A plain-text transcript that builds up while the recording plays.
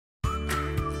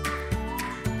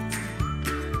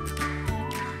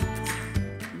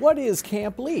What is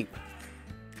Camp Leap?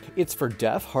 It's for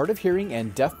deaf, hard of hearing,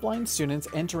 and deafblind students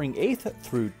entering 8th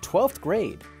through 12th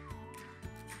grade.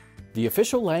 The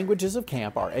official languages of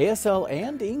camp are ASL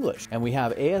and English, and we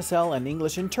have ASL and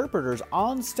English interpreters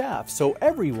on staff, so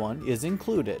everyone is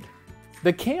included.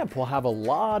 The camp will have a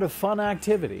lot of fun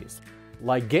activities,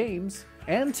 like games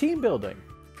and team building.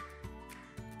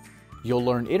 You'll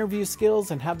learn interview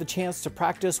skills and have the chance to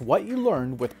practice what you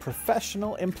learned with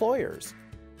professional employers.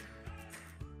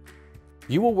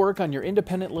 You will work on your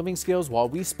independent living skills while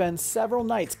we spend several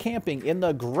nights camping in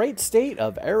the great state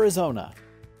of Arizona.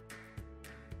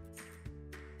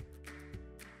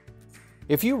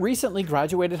 If you recently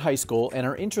graduated high school and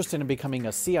are interested in becoming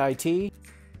a CIT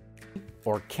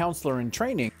or counselor in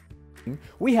training,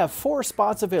 we have 4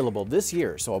 spots available this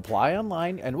year, so apply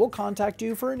online and we'll contact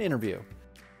you for an interview.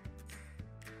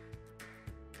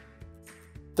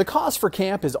 The cost for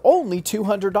camp is only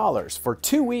 $200 for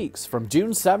 2 weeks from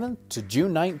June 7th to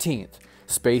June 19th.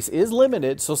 Space is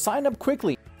limited, so sign up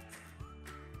quickly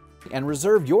and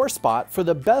reserve your spot for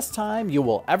the best time you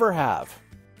will ever have.